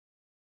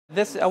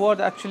This award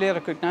actually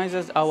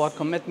recognizes our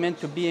commitment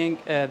to being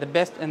the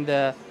best in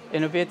the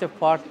innovative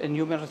part in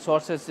human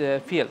resources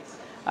field.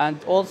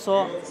 And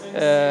also,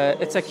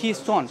 it's a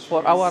keystone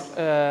for our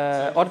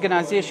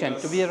organization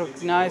to be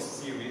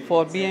recognized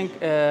for being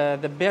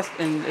the best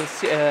in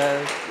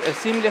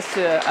seamless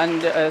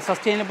and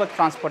sustainable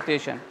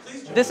transportation.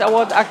 This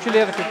award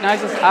actually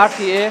recognizes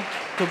RTA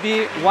to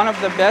be one of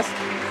the best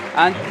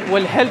and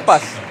will help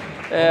us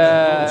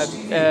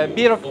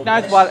be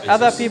recognized by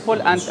other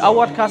people and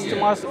our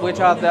customers, which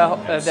are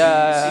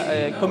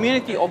the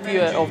community of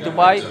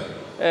Dubai,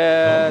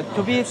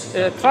 to be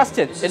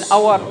trusted in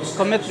our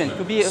commitment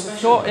to be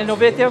so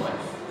innovative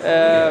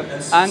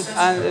and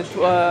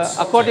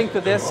according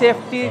to their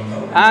safety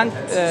and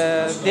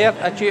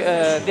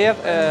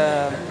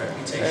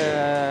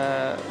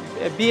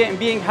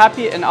being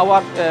happy in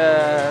our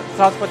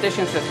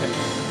transportation system.